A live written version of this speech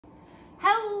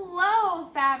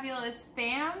Hello, fabulous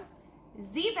fam.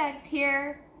 ZBexx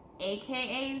here,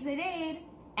 aka Zidane,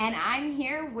 and I'm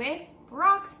here with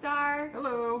Rockstar.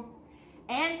 Hello.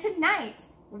 And tonight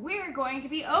we're going to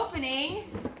be opening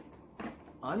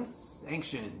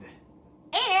Unsanctioned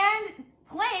and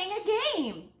playing a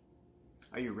game.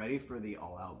 Are you ready for the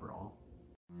all-out brawl?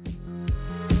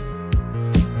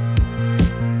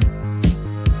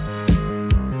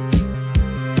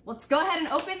 Let's go ahead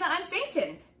and open the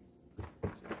Unsanctioned.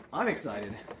 I'm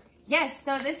excited. Yes,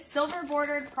 so this silver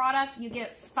bordered product, you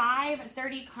get 5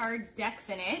 30-card decks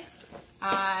in it.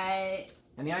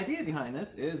 And the idea behind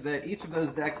this is that each of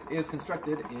those decks is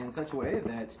constructed in such a way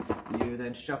that you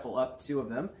then shuffle up 2 of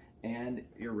them and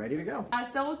you're ready to go.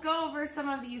 So we'll go over some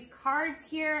of these cards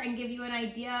here and give you an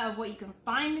idea of what you can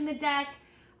find in the deck.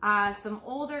 Some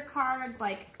older cards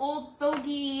like Old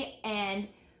Fogey and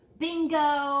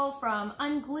Bingo from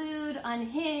Unglued,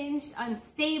 Unhinged,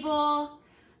 Unstable.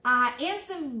 And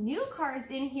some new cards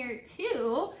in here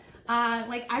too.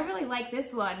 Like I really like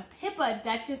this one, Pippa,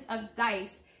 Duchess of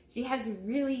Dice. She has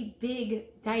really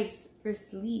big dice for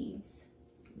sleeves.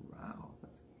 Wow.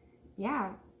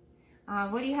 Yeah.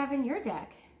 What do you have in your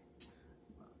deck?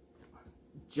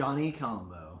 Johnny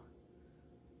Combo.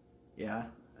 Yeah,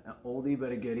 an oldie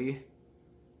but a goodie.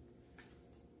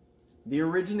 The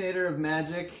originator of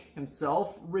magic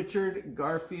himself, Richard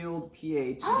Garfield,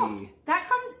 PhD. Oh, that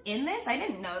comes in this? I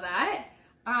didn't know that.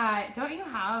 Don't you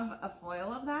have a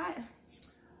foil of that?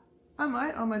 I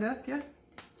might, on my desk, yeah.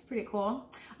 It's pretty cool.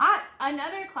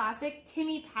 Another classic,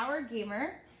 Timmy Power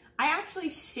Gamer. I actually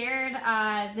shared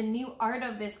the new art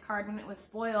of this card when it was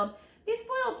spoiled. They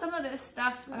spoiled some of this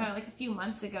stuff like a few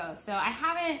months ago, so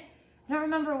I don't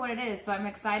remember what it is, so I'm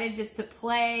excited just to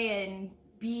play and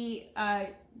be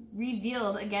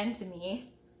revealed again to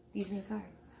me, these new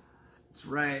cards. That's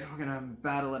right, we're gonna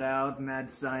battle it out, mad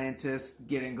scientist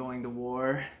going to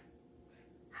war.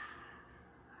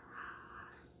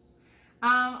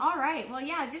 All right, well,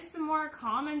 yeah, just some more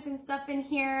comments and stuff in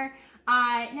here.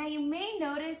 Now, you may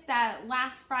notice that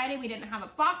last Friday we didn't have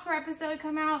a Boxwar episode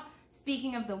come out.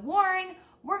 Speaking of the warring,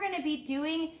 we're going to be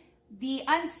doing the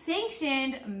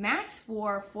Unsanctioned Match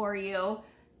War for you.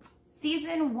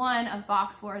 Season 1 of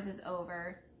Box Wars is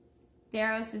over.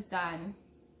 Theros is done.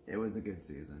 It was a good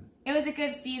season. It was a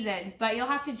good season, but you'll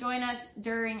have to join us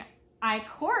during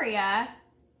Ikoria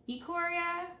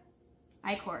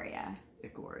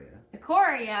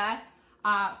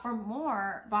for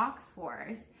more Box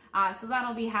Wars. So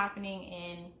that'll be happening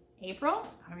in April.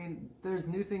 I mean, there's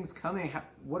new things coming.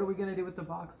 What are we going to do with the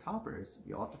box toppers?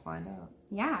 You'll have to find out.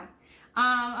 Yeah.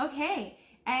 Okay.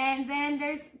 And then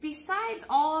there's, besides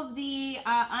all of the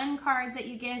uncards that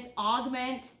you get,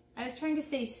 augment. I was trying to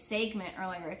say segment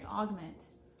earlier. It's augment.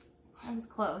 I was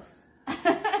close.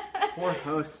 Poor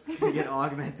hosts can get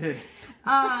augmented.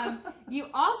 You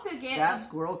also get Cat,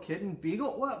 squirrel, kitten,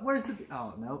 beagle. What? Where's the?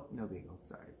 Oh no, no beagle.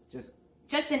 Sorry,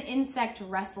 just an insect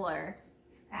wrestler.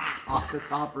 Off the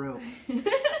top rope.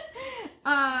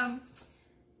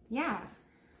 Yeah.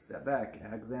 Step back,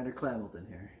 Alexander Clamilton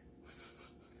here.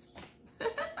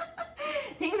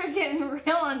 Things are getting real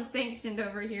unsanctioned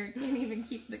over here. Can't even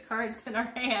keep the cards in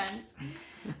our hands.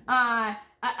 A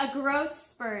growth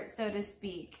spurt, so to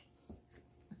speak.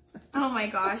 Oh my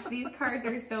gosh, these cards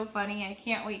are so funny. I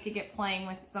can't wait to get playing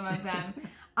with some of them.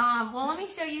 Well, let me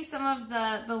show you some of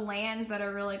the lands that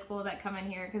are really cool that come in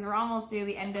here, because we're almost through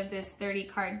the end of this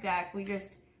 30-card deck. We're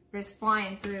just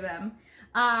flying through them.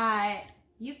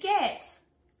 You get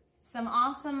some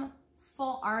awesome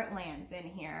full art lands in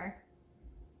here.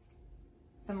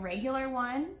 Some regular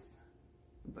ones.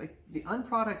 Like, the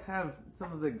unproducts have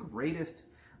some of the greatest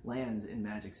lands in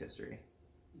Magic's history.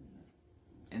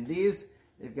 And these,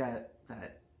 they've got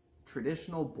that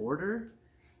traditional border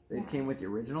that came with the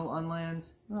original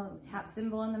unlands. Little tap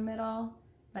symbol in the middle,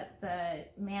 but the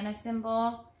mana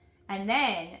symbol. And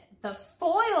then the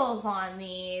foils on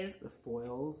these. The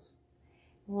foils.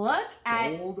 Look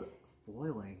at gold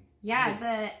foiling. Yeah, nice.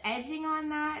 The edging on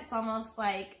that, it's almost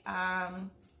like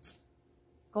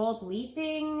gold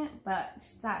leafing, but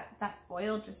just that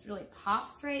foil just really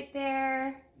pops right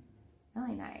there.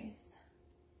 Really nice.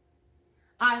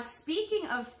 Speaking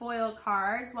of foil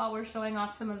cards, while we're showing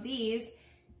off some of these,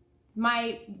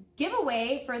 my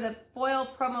giveaway for the foil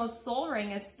promo Soul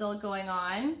Ring is still going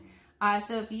on.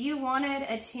 So if you wanted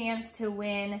a chance to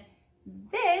win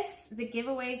this, the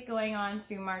giveaway is going on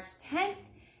through March 10th.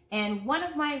 And one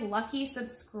of my lucky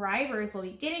subscribers will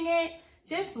be getting it.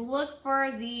 Just look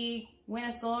for the Win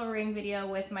a Soul Ring video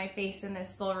with my face in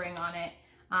this soul ring on it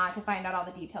to find out all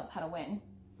the details how to win.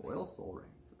 Foil Soul Ring.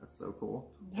 That's so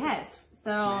cool. Yes.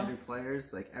 So Commander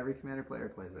players, like every Commander player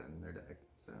plays it in their deck.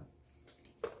 So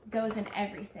goes in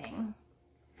everything.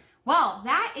 Well,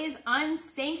 that is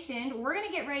Unsanctioned. We're going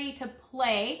to get ready to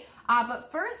play.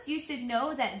 But first, you should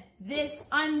know that this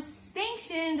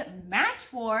Unsanctioned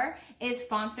Match War is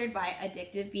sponsored by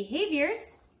Addictive Behaviors,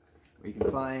 where you can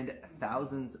find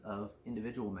thousands of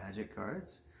individual Magic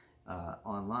cards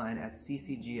online at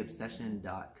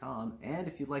ccgobsession.com. And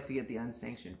if you'd like to get the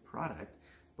Unsanctioned product,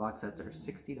 box sets are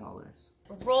 $60.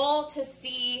 Roll to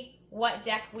see what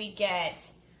deck we get.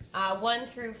 1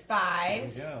 through 5. There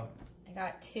we go. I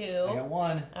got 2. I got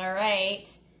 1. All right.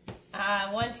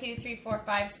 1, 2, 3, 4,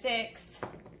 5, 6.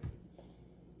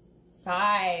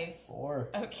 5. 4.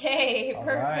 Okay, all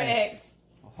perfect.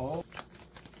 Right.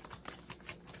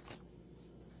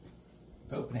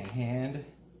 Opening hand.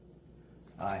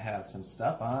 I have some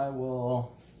stuff. I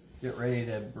will get ready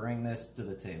to bring this to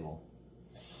the table.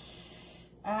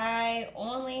 I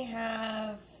only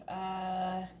have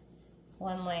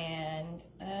 1 land.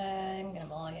 I'm gonna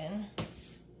mulligan.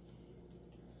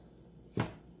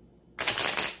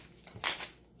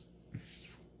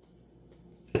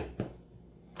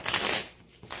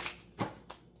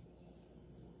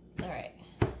 All right,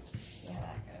 see how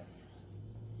that goes.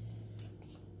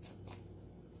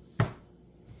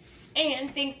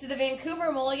 And thanks to the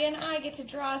Vancouver mulligan, I get to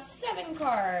draw 7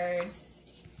 cards.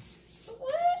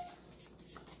 What?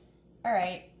 All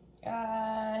right.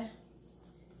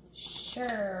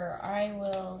 Sure, I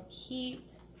will keep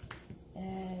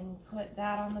and put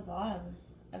that on the bottom.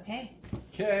 Okay.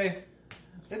 Okay.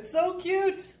 It's so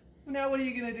cute. Now what are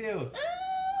you gonna do?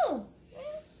 Oh.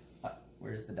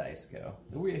 Where's the dice go?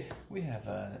 We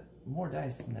have more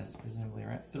dice than this, presumably,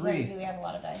 right? 3. Where do we have a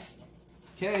lot of dice?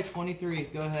 Okay, 23.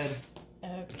 Go ahead.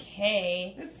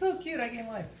 Okay. It's so cute. I gain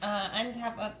life.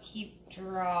 Untap, upkeep,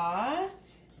 draw.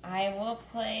 I will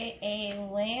play a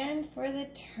land for the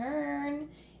turn,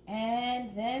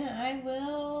 and then I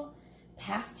will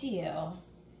pass to you.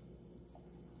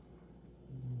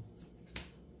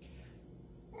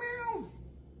 Meow.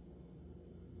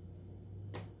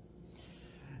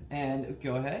 And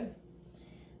go ahead.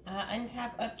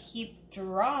 Untap, upkeep,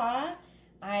 draw.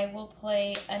 I will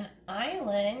play an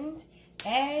island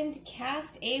and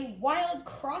cast a wild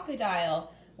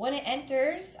crocodile. When it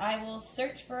enters, I will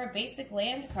search for a basic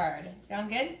land card.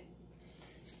 Sound good?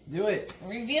 Do it.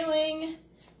 Revealing,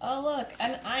 oh look,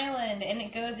 an island, and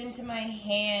it goes into my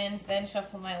hand, then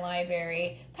shuffle my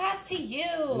library. Pass to you.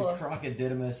 The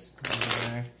crocodidimus over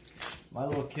there. My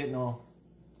little kitten will...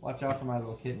 Watch out for my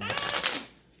little kitten.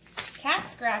 Cat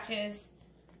scratches.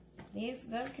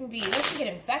 Those can get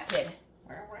infected.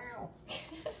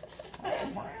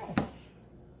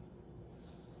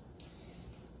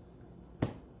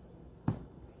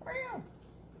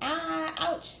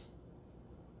 Ouch.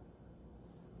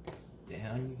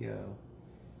 Down you go.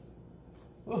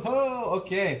 Whoa,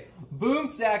 okay. Boom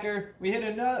Stacker. We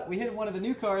hit one of the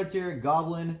new cards here,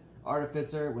 Goblin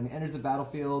Artificer. When it enters the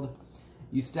battlefield,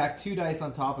 you stack 2 dice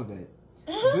on top of it.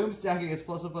 Boom Stacker gets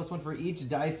 +1/+1 for each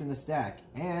dice in the stack.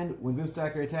 And when Boom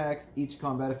Stacker attacks each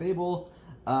combat Fable,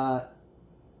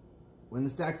 when the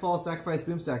stack falls, sacrifice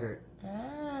Boom Stacker.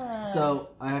 So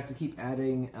I have to keep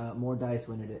adding more dice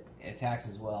when it attacks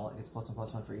as well. It gets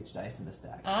 +1/+1 for each dice in the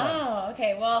stack. Oh, so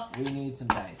okay. Well, we need some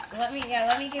dice. Let me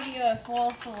give you a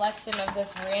full selection of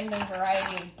this random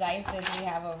variety of dices we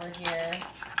have over here.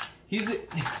 He's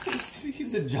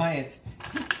a giant.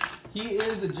 He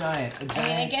is a giant. I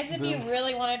mean, I guess if you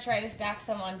really want to try to stack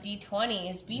some on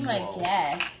D20s, be my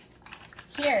guest.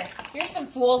 Here's some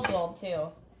Fool's Gold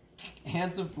too.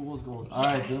 Handsome Fool's Gold. All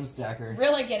right, Boom Stacker.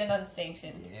 Really get it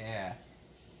Unsanctioned. Yeah.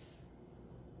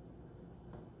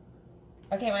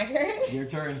 Okay, my turn? Your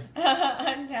turn.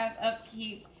 Untap,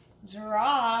 upkeep,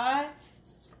 draw.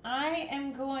 I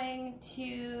am going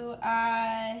to,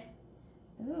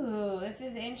 ooh, this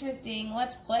is interesting.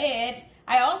 Let's play it.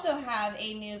 I also have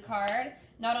a new card.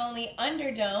 Not only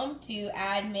Underdome to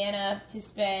add mana to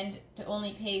spend to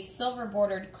only pay silver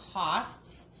bordered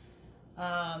costs.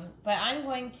 But I'm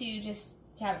going to just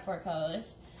tap it for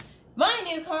colors. My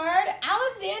new card,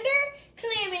 Alexander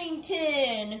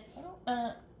Clamington.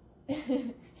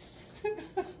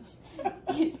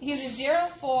 He's a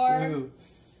 0/4. Ooh.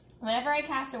 Whenever I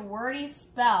cast a wordy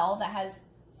spell that has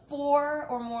 4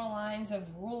 or more lines of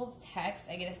rules text,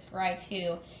 I get a scry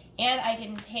 2. And I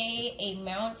can pay a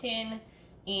mountain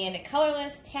and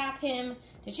colorless, tap him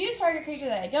to choose target creature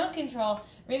that I don't control,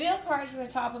 reveal cards from the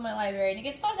top of my library, and it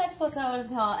gets +X/+0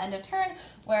 until end of turn,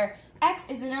 where X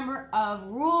is the number of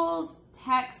rules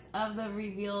text of the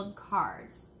revealed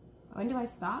cards. When do I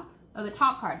stop? Oh, the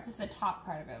top card. Just the top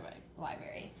card of my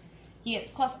library. He gets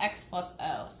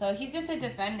 +X/+0. So he's just a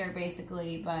defender,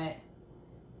 basically, but...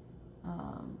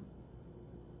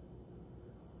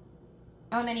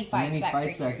 Oh, and then he fights, that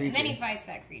creature. And then he fights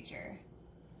that creature.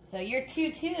 So your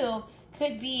 2/2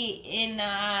 could be in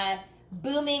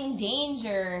booming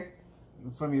danger.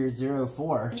 From your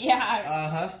 0/4.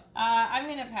 Yeah. I'm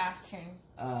gonna pass turn.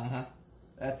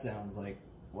 That sounds like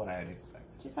what I would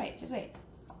expect. Just wait.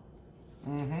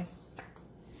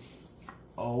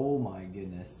 Oh my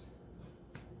goodness.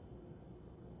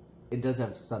 It does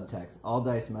have subtext. All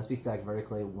dice must be stacked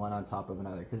vertically, one on top of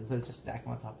another. Because it says just stack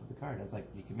them on top of the card. I was like,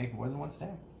 you can make more than one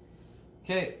stack.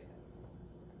 Okay.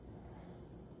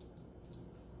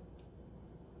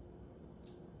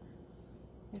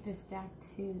 You have to stack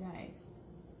 2 dice.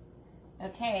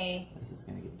 Okay. This is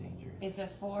gonna get dangerous. It's a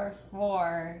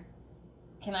 4/4.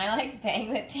 Can I like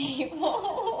bang the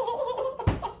table?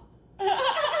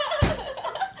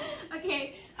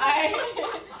 Okay.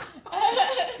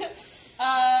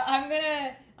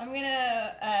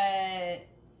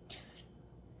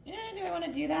 Do I want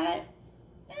to do that?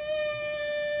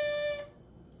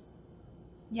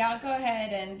 Yeah, I'll go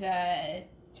ahead and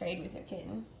trade with your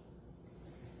kitten.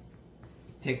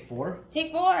 Take 4?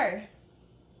 Take 4.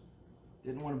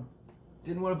 Didn't want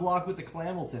to block with the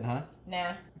Clamilton, huh?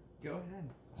 Nah. Go ahead.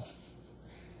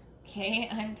 Okay,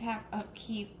 untap,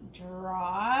 upkeep,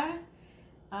 draw.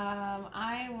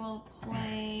 I will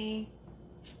play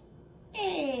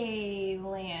a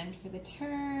land for the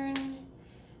turn.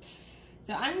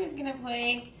 So I'm just gonna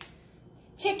play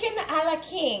Chicken a la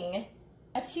King,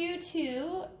 a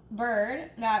 2/2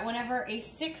 bird that whenever a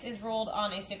 6 is rolled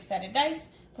on a 6-sided dice,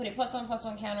 put a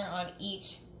 +1/+1 counter on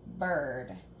each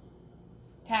bird.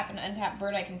 Tap and untap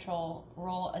bird I control.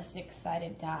 Roll a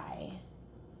 6-sided die.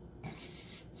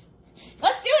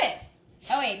 Let's do it.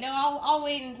 Oh wait, no, I'll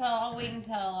wait until a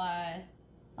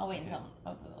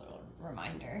little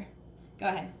reminder. Go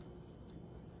ahead.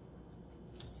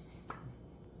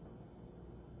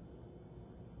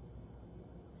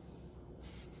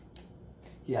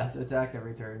 He has to attack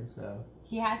every turn, so.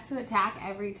 He has to attack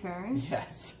every turn?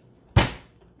 Yes.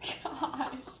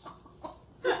 Gosh.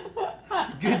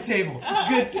 Good table.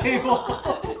 Good table.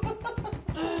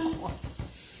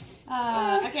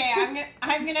 Okay,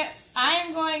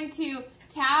 I'm going to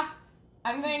tap.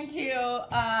 I'm going to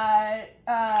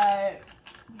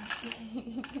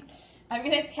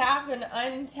tap an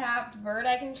untapped bird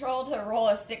I control to roll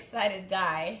a 6-sided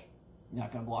die. You're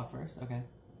not gonna block first? Okay.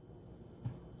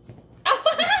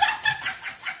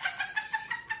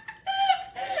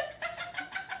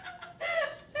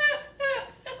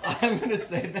 I'm gonna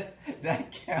say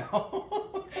that counts.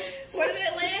 What did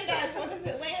it land as? What does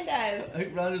it land as?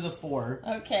 It rounded as a 4.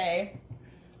 Okay.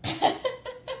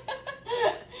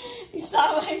 You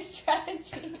saw my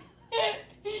strategy. I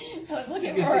was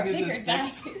looking for a bigger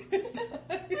dice.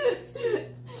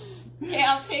 Okay,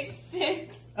 I'll take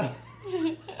 6.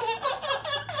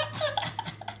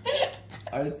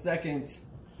 Alright, second.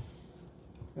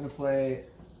 I'm gonna play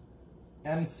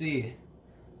MC.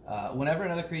 Whenever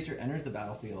another creature enters the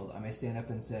battlefield, I may stand up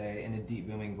and say in a deep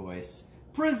booming voice,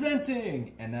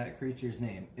 "Presenting!" and that creature's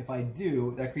name. If I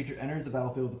do, that creature enters the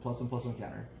battlefield with a +1/+1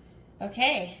 counter.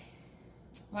 Okay.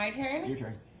 My turn? Your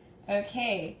turn.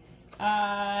 Okay.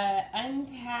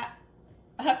 Untap,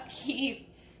 upkeep,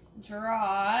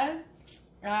 draw.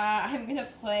 I'm gonna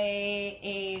play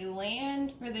a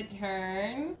land for the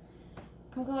turn.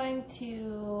 I'm going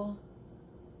to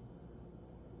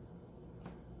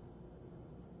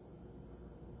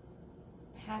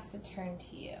pass the turn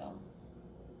to you.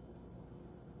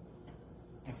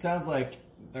 It sounds like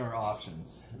there are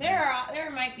options.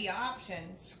 There might be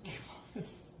options. This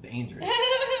is dangerous.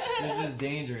 This is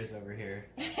dangerous over here.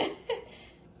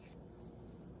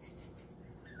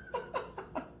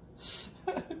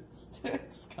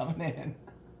 It's coming in.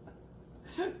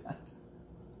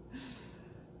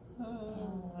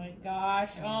 Oh my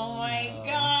gosh. Oh my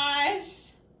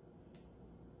gosh.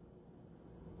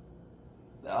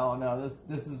 Oh no,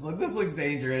 this looks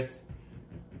dangerous.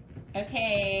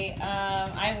 Okay,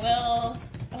 I will.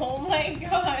 Oh my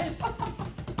gosh.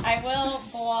 I will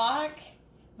block,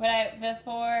 but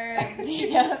before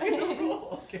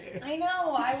Okay. I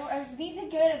know. I need to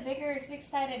get a bigger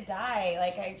 6-sided die.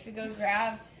 Like I should go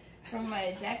grab from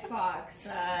my deck box.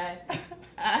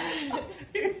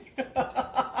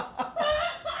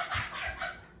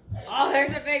 Oh,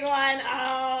 there's a big one.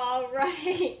 Oh, all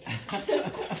right.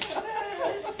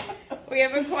 We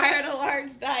have acquired a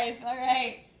large dice. All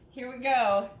right, here we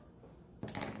go.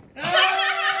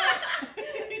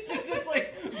 It just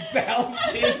like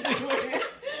bounced into it.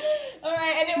 All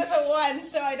right, and it was a 1,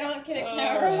 so I don't get a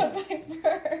counter on my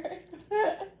bird.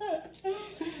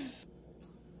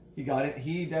 He got it.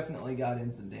 He definitely got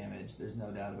in some damage. There's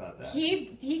no doubt about that.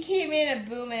 He came in a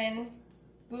booming.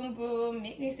 Boom boom.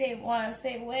 Make me wanna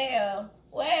say whale.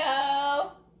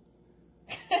 Whale.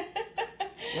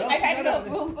 Well, I tried to go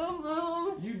boom boom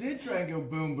boom. You did try and go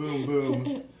boom boom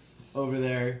boom over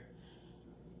there.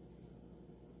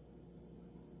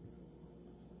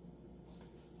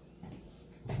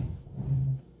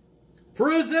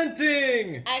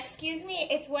 Presenting! Excuse me,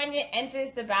 it's when it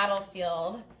enters the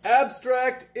battlefield.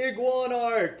 Abstract Iguan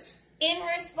Art. In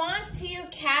response to you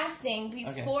casting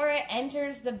before it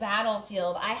enters the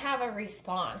battlefield, I have a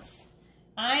response.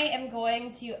 I am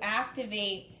going to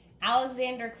activate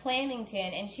Alexander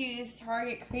Clamington and choose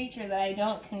target creature that I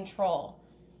don't control.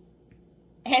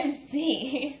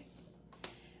 MC.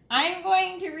 I'm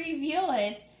going to reveal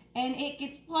it, and it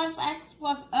gets plus X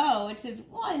plus O, which is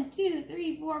 1, 2,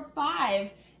 3, 4, 5,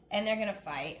 and they're gonna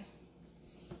fight.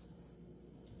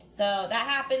 So that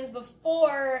happens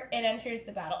before it enters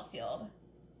the battlefield.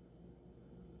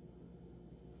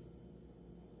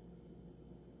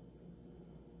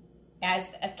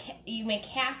 You may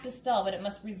cast the spell, but it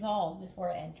must resolve before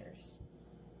it enters.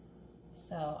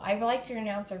 So I liked your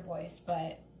announcer voice,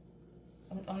 but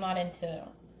I'm not into.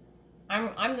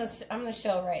 I'm the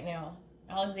show right now.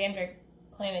 Alexander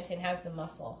Clamington has the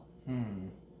muscle.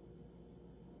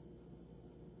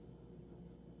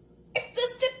 It's a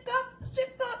stick up,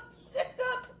 stick up, stick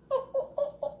up.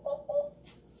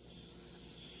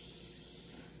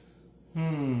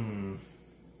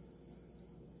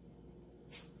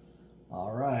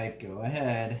 All right, go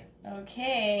ahead.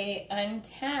 Okay,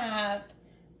 untap,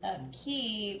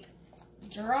 upkeep,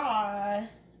 draw.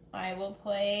 I will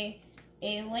play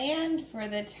a land for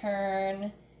the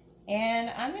turn, and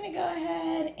I'm going to go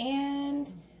ahead and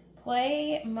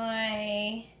play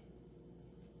my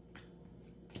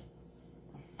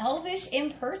Elvish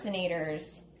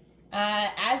Impersonators.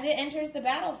 As it enters the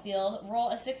battlefield, roll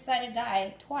a 6-sided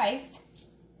die twice.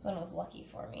 This one was lucky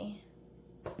for me.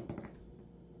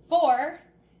 4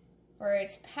 for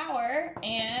its power,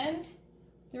 and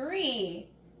 3.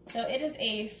 So it is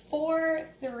a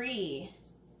 4/3.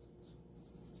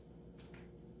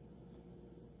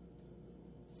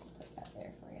 Put that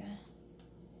there for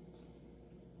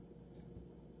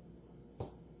you.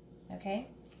 Okay.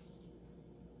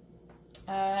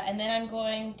 And then I'm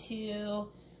going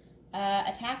to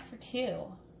attack for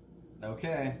 2.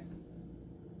 Okay.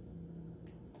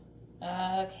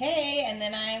 Okay, and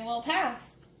then I will pass.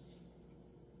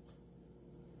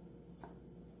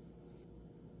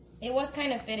 It was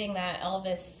kind of fitting that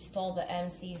Elvis stole the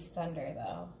MC's thunder,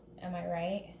 though. Am I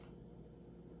right?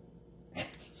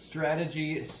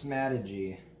 Strategy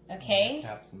Smategy. Okay.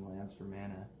 Tap some lands for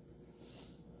mana.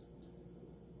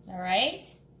 All right.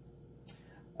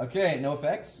 Okay, no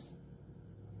effects?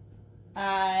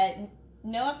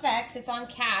 No effects. It's on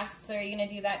cast, so are you going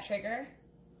to do that trigger?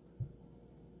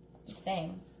 Just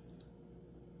saying.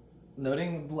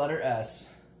 Noting the letter S.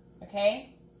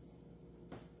 Okay.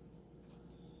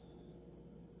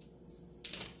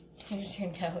 Here's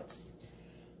your notes.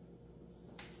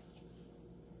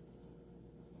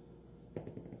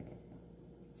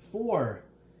 Four.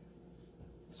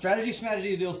 Strategy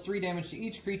Smategy deals 3 damage to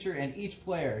each creature and each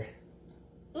player.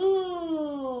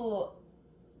 Ooh.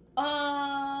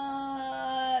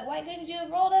 Why couldn't you have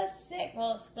rolled a 6?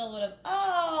 Well, it still would have.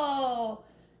 Oh,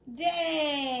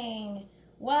 dang.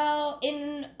 Well,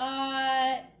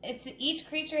 it's each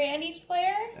creature and each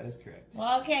player? That is correct.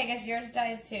 Well, okay, I guess yours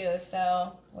dies too,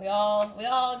 so we all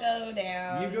go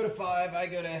down. You go to 5, I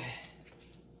go to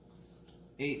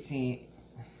 18.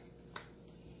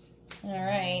 All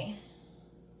right.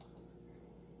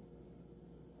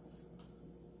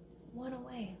 One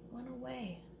away, one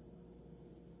away.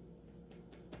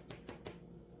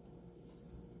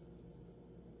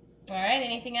 All right,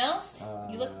 anything else?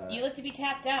 You look to be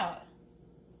tapped out.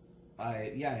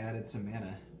 I added some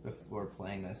mana before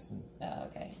playing this. And Oh,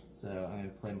 okay. so I'm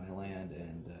going to play my land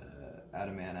and add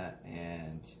a mana,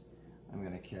 and I'm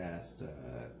going to cast...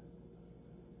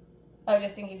 Oh,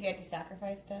 just in case you had to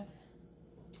sacrifice stuff?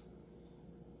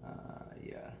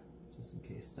 yeah, just in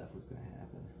case stuff was going to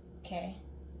happen. Okay.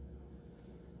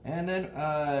 And then,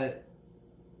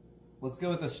 let's go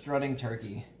with a Strutting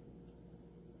Turkey.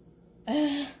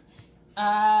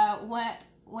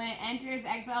 When it enters,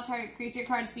 exile target creature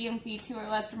card CMC 2 or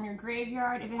less from your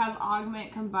graveyard. If it has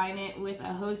augment, combine it with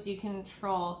a host you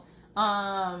control.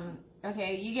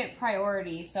 Okay, you get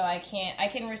priority, so I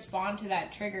can respond to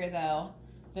that trigger though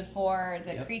before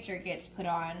the creature gets put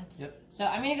on. Yep. So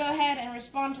I'm gonna go ahead and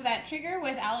respond to that trigger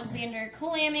with Alexander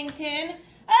Clamington.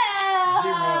 Oh!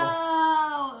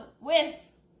 0. With,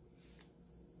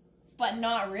 but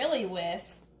not really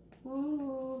with.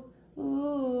 Ooh.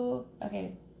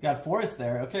 Okay. Got Forest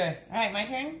there. Okay. All right, my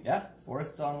turn. Yeah,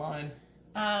 Forest online.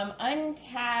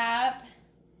 Untap,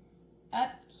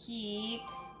 upkeep,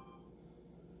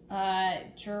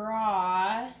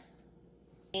 draw,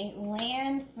 a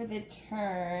land for the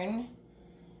turn,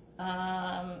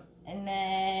 and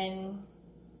then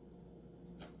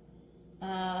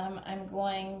I'm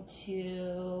going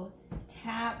to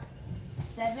tap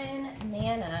 7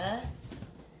 mana.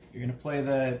 You're gonna play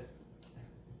the...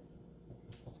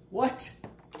 What?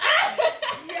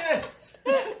 Yes!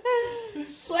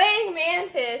 Playing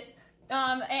Mantis.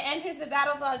 It enters the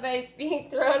battlefield by being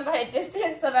thrown by a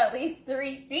distance of at least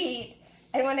 3 feet.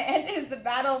 And when it enters the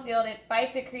battlefield, it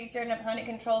fights a creature an opponent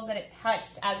controls that it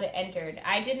touched as it entered.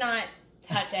 I did not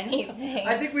touch anything.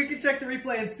 I think we can check the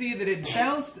replay and see that it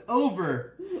bounced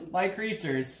over my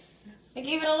creatures. I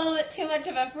gave it a little bit too much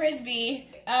of a frisbee.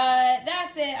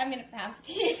 That's it. I'm going to pass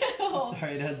to you. I'm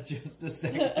sorry, that's just a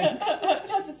second.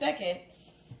 Just a second.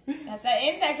 That's that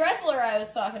insect wrestler I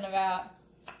was talking about.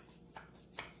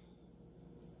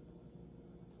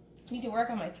 Need to work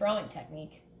on my throwing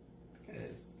technique.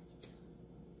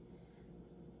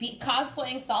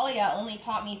 Cosplaying Thalia only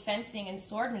taught me fencing and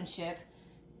swordsmanship.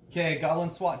 Okay,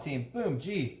 Goblin SWAT team. Boom,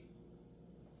 G.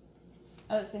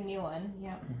 Oh, it's a new one.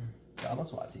 Yeah. Goblin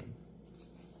SWAT team.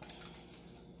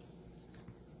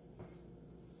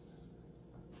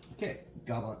 Okay,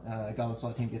 Goblin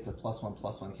SWAT team gets a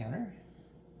 +1/+1 counter.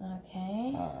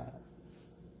 Okay.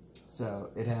 So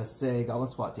it has, say, Goblin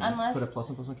SWAT team. Unless... Put a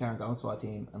 +1/+1 counter on Goblin SWAT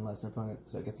team unless an opponent,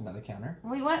 so it gets another counter.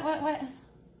 Wait, what?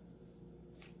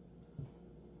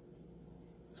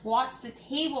 Swats the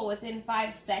table within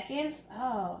 5 seconds?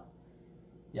 Oh.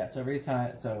 Yeah, so every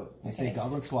time, so you say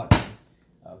Goblin SWAT team.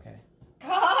 Okay.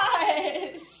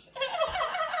 Gosh!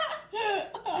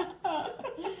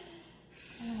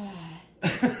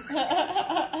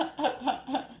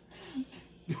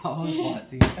 Goblin SWAT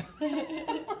team.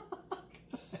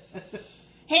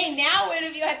 Hey, now when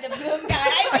have you had the boom guy?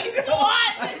 I be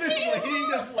SWAT I've been waiting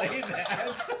to play that.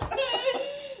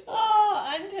 Oh,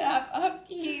 untap,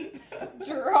 upkeep,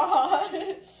 draw.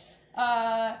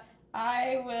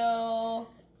 I will...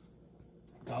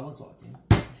 Goblin SWAT team.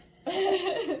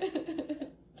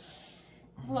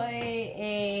 Play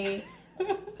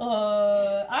a...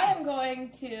 I am going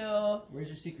to... Where's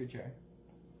your secret chair?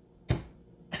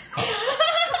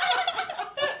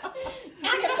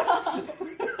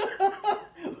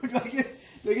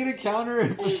 Do I get a counter?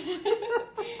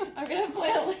 I'm gonna play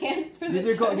a land for these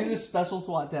are special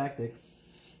SWAT tactics.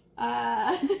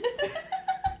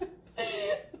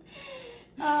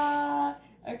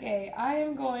 Okay, I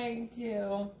am going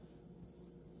to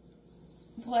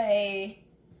play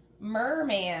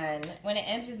Merman. When it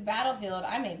enters the battlefield,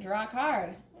 I may draw a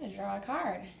card. I'm gonna draw a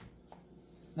card.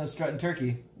 It's no strutting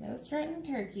turkey. No strutting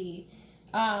turkey.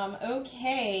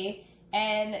 Okay,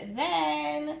 and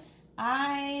then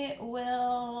I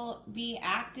will be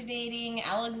activating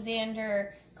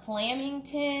Alexander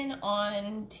Clamington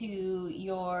onto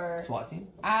your SWAT team.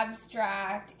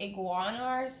 abstract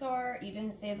Iguanarsaur. You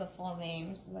didn't say the full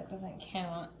name, so that doesn't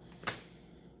count.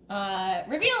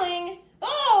 Revealing.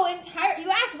 Oh, you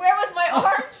asked where was my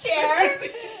armchair.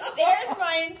 There's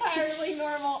my entirely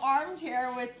normal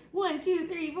armchair with 1, 2,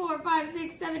 3, 4, 5,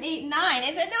 6, 7, 8, 9.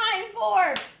 It's a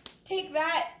 9-4. Take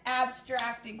that,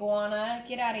 abstract iguana.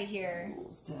 Get out of here.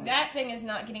 That thing is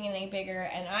not getting any bigger,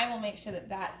 and I will make sure that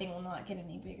that thing will not get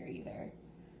any bigger either.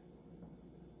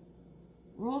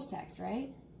 Rules text, right?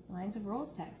 Lines of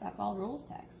rules text. That's all rules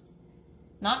text.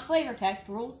 Not flavor text,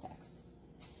 rules text.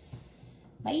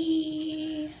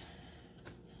 Bye.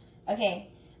 Okay.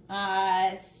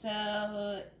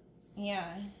 So, yeah.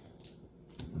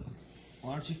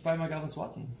 Why don't you fight my Goblin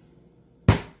SWAT team?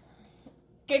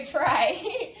 Good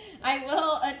try. I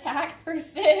will attack for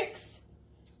 6.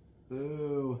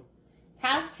 Boo.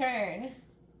 Pass turn.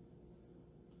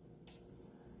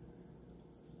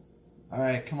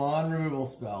 Alright, come on, removal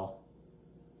spell.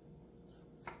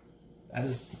 That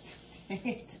is... Dang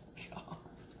it.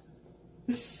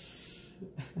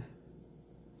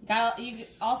 God. You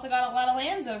also got a lot of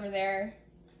lands over there.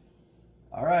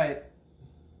 Alright.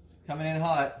 Coming in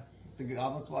hot. The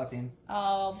Goblin SWAT team.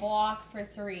 I'll block for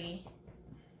 3.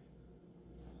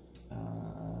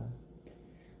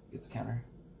 It's counter.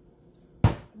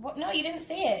 What? No, you didn't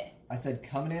say it. I said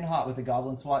coming in hot with the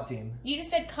Goblin SWAT team. You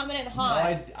just said coming in hot.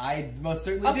 No, I most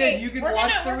certainly did. You can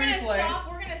watch the replay.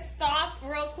 We're gonna stop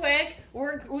real quick.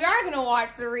 We are gonna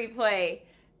watch the replay.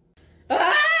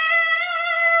 Ah!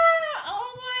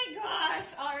 Oh my gosh!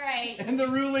 All right. And the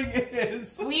ruling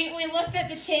is we looked at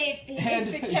the tape.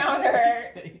 It's a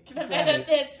counter. The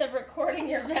benefits of recording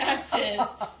your matches.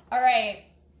 All right.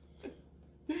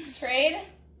 Trade.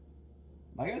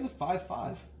 My guy's a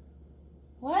 5/5.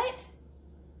 What?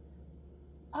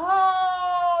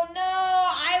 Oh no,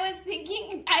 I was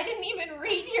thinking, I didn't even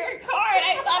read your card.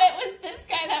 I thought it was this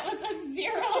guy that was a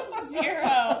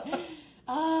 0/0.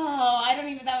 Oh, I don't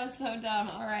even, that was so dumb.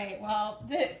 All right, well,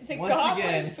 the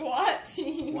Goblin SWAT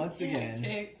team. Once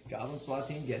again, Goblin SWAT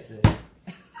team gets it.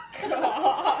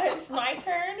 Gosh, my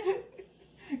turn?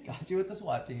 Got you with the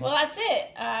SWAT team. Well, that's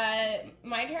it.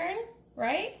 My turn,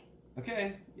 right?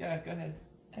 Okay, yeah, go ahead.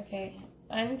 Okay,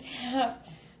 untap,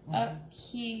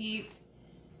 upkeep,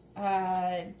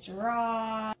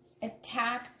 draw,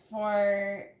 attack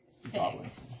for 6. Goblin.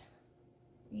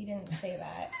 You didn't say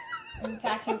that. I'm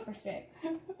attacking for 6.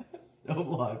 No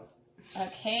blocks.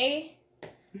 Okay.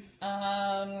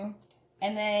 And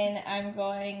then I'm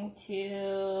going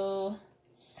to...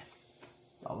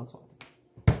 Goblin SWAT team.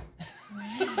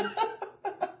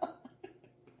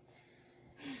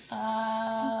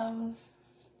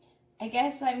 I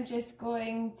guess I'm just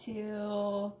going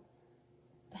to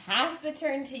pass the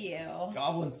turn to you.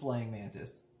 Goblin slaying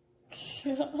mantis.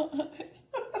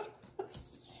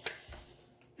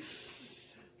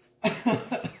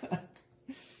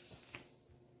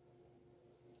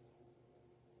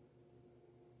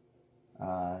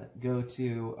 Go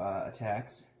to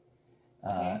attacks.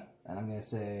 Okay. And I'm gonna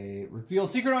say reveal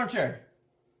secret armchair.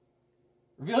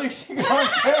 Reveal your secret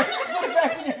armchair. Put it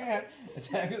back in your hand.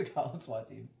 Attack with the Goblin SWAT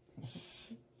team.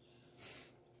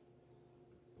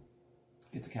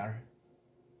 Gets a counter.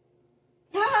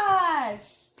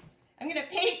 Gosh! I'm gonna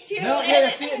pay 2. No,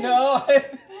 yeah, see it. No.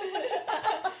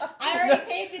 I already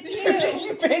paid the 2.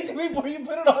 You paid it before you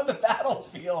put it on the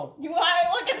battlefield. You want to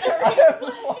look at the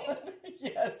replay?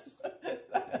 Yes.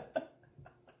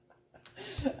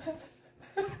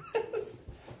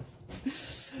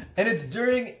 And it's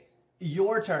during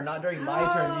your turn, not during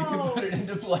my turn. You can put it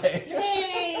into play.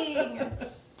 Dang.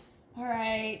 All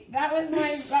right, that was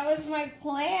my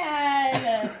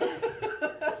plan.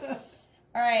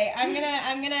 All right,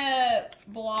 I'm gonna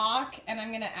block and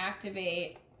I'm gonna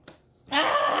activate.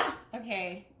 Ah!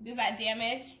 Okay, does that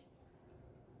damage?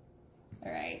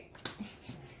 All right.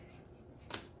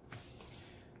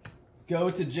 Go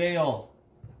to jail.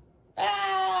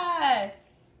 Ah!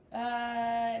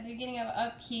 At the beginning of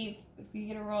upkeep, you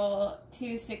get to roll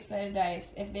 2 6-sided dice.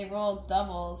 If they roll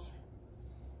doubles,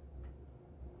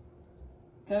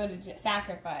 go to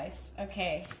sacrifice.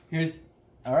 Okay.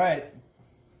 All right.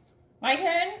 My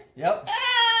turn? Yep.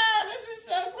 Ah! This is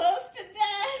so close to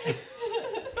death!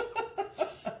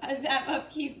 That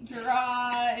upkeep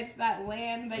draw. It's that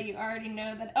land that you already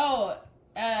know that. Oh,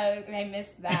 I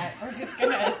missed that. We're just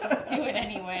gonna do it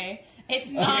anyway. It's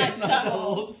not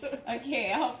doubles.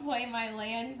 Okay, I'll play my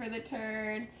land for the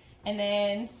turn, and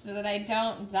then so that I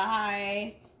don't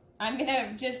die, I'm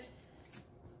gonna just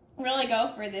really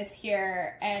go for this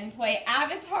here and play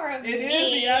Avatar of Me. It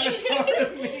is the Avatar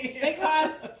of Me. It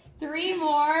costs 3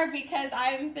 more because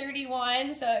I'm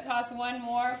 31, so it costs 1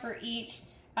 more for each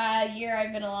year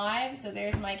I've been alive. So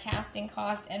there's my casting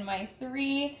cost and my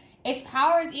 3. Its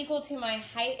power is equal to my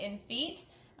height and feet.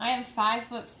 I am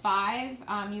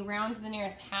 5'5". You round to the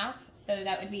nearest half, so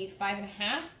that would be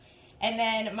 5.5. And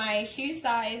then my shoe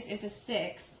size is a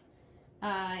 6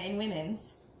 in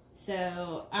women's.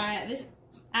 So this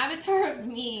Avatar of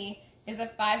Me is a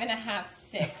 5.5,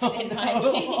 6 in my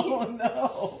case. Oh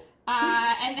no!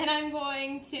 And then I'm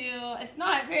going to. It's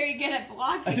not very good at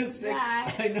blocking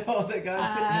that. I know they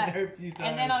got hit in there a few times.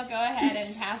 And then I'll go ahead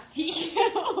and pass to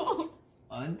you.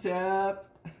 Untap.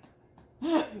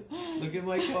 Look at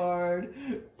my card.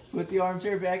 Put the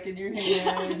armchair back in your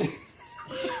hand.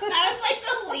 That was like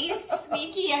the least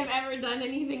sneaky I've ever done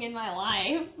anything in my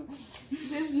life.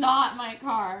 This is not my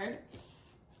card.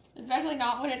 Especially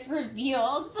not when it's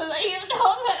revealed, so that you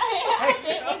know that I have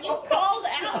it when you called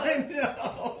out. I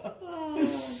know.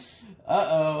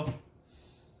 Uh-oh.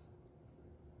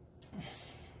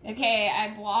 Okay, I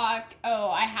block. Oh,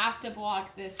 I have to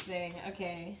block this thing.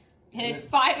 Okay. And it's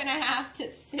 5.5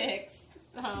 to 6.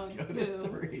 So, go boo. to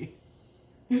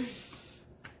 3.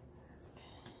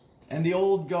 And the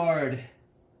old guard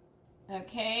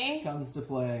Okay. comes to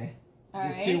play. All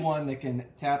It's right. a 2/1 that can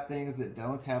tap things that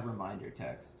don't have reminder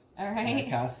text. All And right. I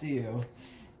pass to you.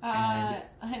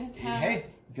 Untap. Hey,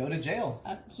 go to jail.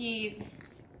 Upkeep.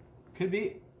 Could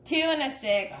be. 2 and a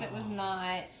 6. It was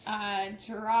not.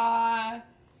 Draw.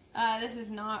 This is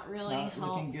not really It's not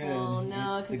looking helpful. good.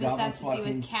 No, The because this Goblin has to SWAT do with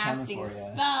team's coming casting for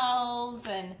ya. spells,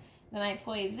 and then I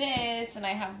play this, and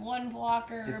I have 1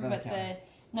 blocker, It's not but counting.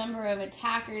 the number of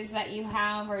attackers that you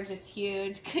have are just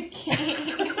huge. Good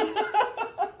game.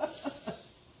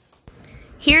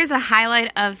 Here's a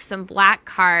highlight of some black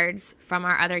cards from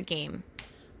our other game.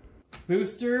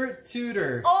 Booster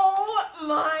Tutor. Oh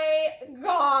my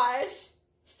gosh.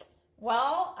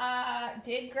 Well,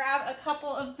 did grab a couple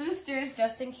of boosters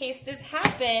just in case this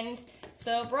happened.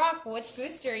 So, Brock, which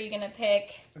booster are you going to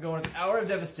pick? We're going with Hour of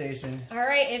Devastation. All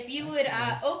right, if you would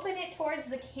open it towards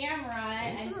the camera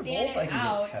and fan it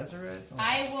out,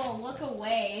 I will look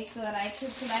away so that I could,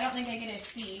 because I don't think I get to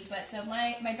see. But so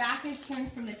my back is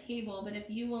turned from the table, but if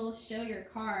you will show your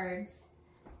cards,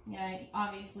 yeah,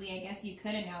 obviously, I guess you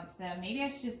could announce them. Maybe I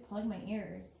should just plug my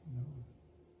ears. No.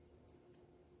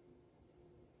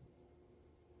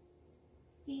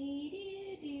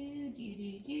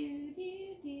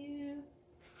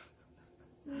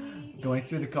 Going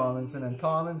through the commons and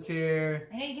uncommons here.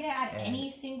 I know you get to add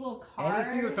any single card. Any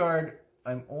single card.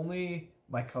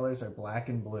 My colors are black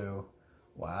and blue.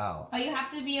 Wow. Oh, you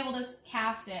have to be able to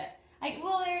cast it.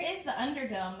 Well, there is the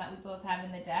Underdome that we both have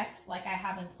in the decks, like I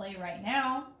have in play right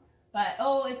now. But,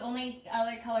 oh, it's only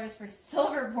other colors for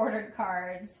silver bordered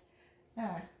cards.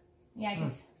 Yeah,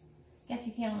 I guess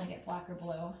you can only get black or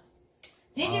blue.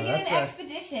 Did you get an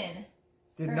expedition?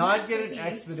 Did not get an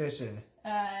expedition.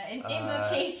 An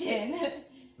invocation.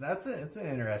 It's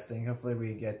interesting. Hopefully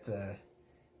we get to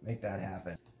make that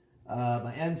happen.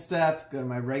 My end step, go to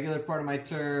my regular part of my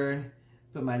turn,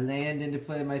 put my land into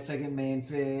play in my second main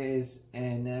phase,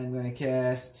 and then I'm going to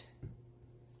cast...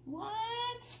 What?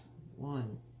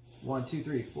 1, 2,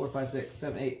 3, 4, 5, 6,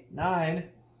 7, 8, 9.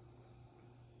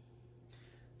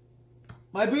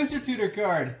 My Booster Tutor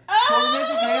card. Oh!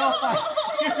 Tormented Hail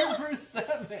Fire for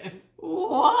 7.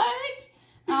 What?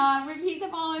 Repeat the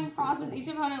following process. Each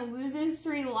opponent loses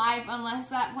 3 life unless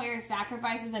that player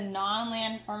sacrifices a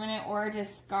non-land permanent or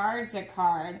discards a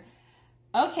card.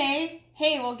 Okay.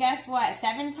 Hey, well, guess what?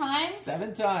 7 times?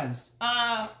 7 times.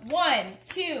 1,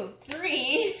 2,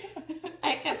 3.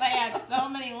 Because I had so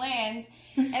many lands.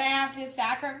 And I have to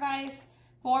sacrifice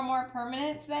 4 more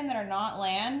permanents then that are not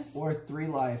lands. Or 3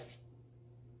 life.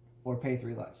 Or pay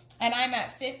 3 life. And I'm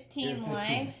at 15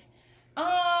 life.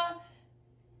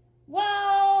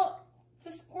 Well,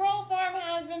 the Squirrel Farm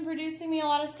has been producing me a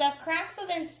lot of stuff. Cracks of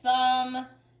their thumb.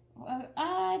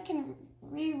 I can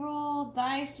re-roll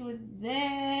dice with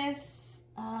this.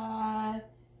 That's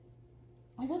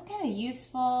kind of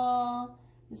useful.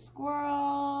 The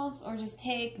squirrels, or just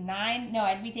take 9. No,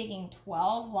 I'd be taking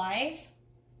 12 life.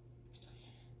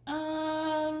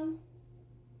 I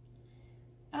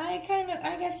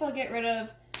guess I'll get rid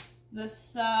of the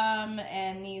thumb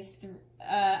and these.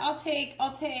 I'll take.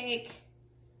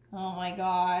 Oh my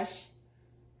gosh.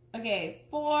 Okay,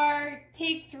 4.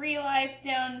 Take 3 life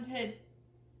down to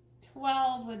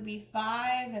 12 would be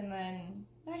 5, and then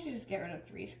I should just get rid of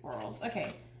 3 squirrels.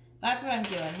 Okay, that's what I'm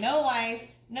doing. No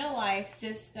life.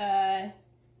 Just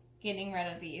getting rid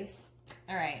of these.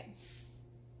 All right.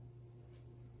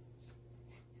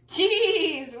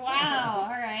 Jeez! Wow. All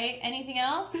right. Anything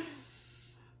else?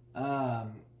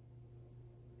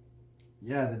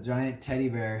 Yeah, the giant teddy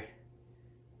bear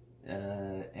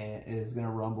is gonna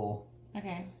rumble.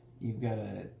 Okay. You've got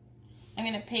to... I'm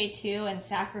gonna pay 2 and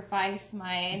sacrifice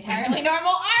my entirely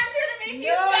normal archer to make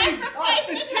you sacrifice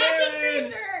an attacking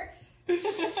creature!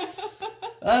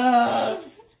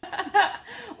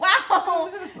 Wow!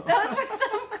 Those were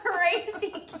some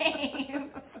crazy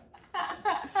games.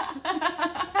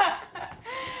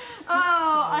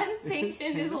 Oh,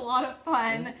 Unsanctioned is a lot of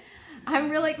fun. I'm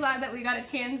really glad that we got a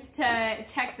chance to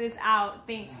check this out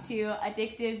thanks to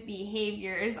Addictive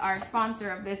Behaviors, our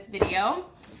sponsor of this video.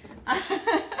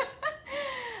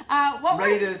 I'm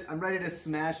ready to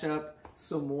smash up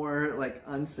some more like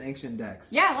unsanctioned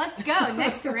decks. Yeah, let's go.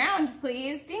 Next round,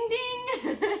 please. Ding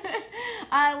ding.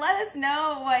 Let us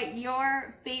know what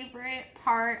your favorite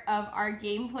part of our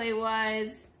gameplay was.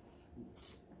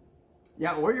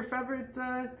 Yeah, or your favorite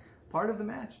part of the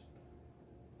match.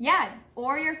 Yeah,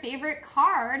 or your favorite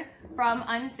card from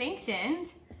Unsanctioned.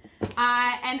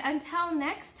 And until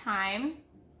next time,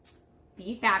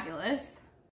 be fabulous.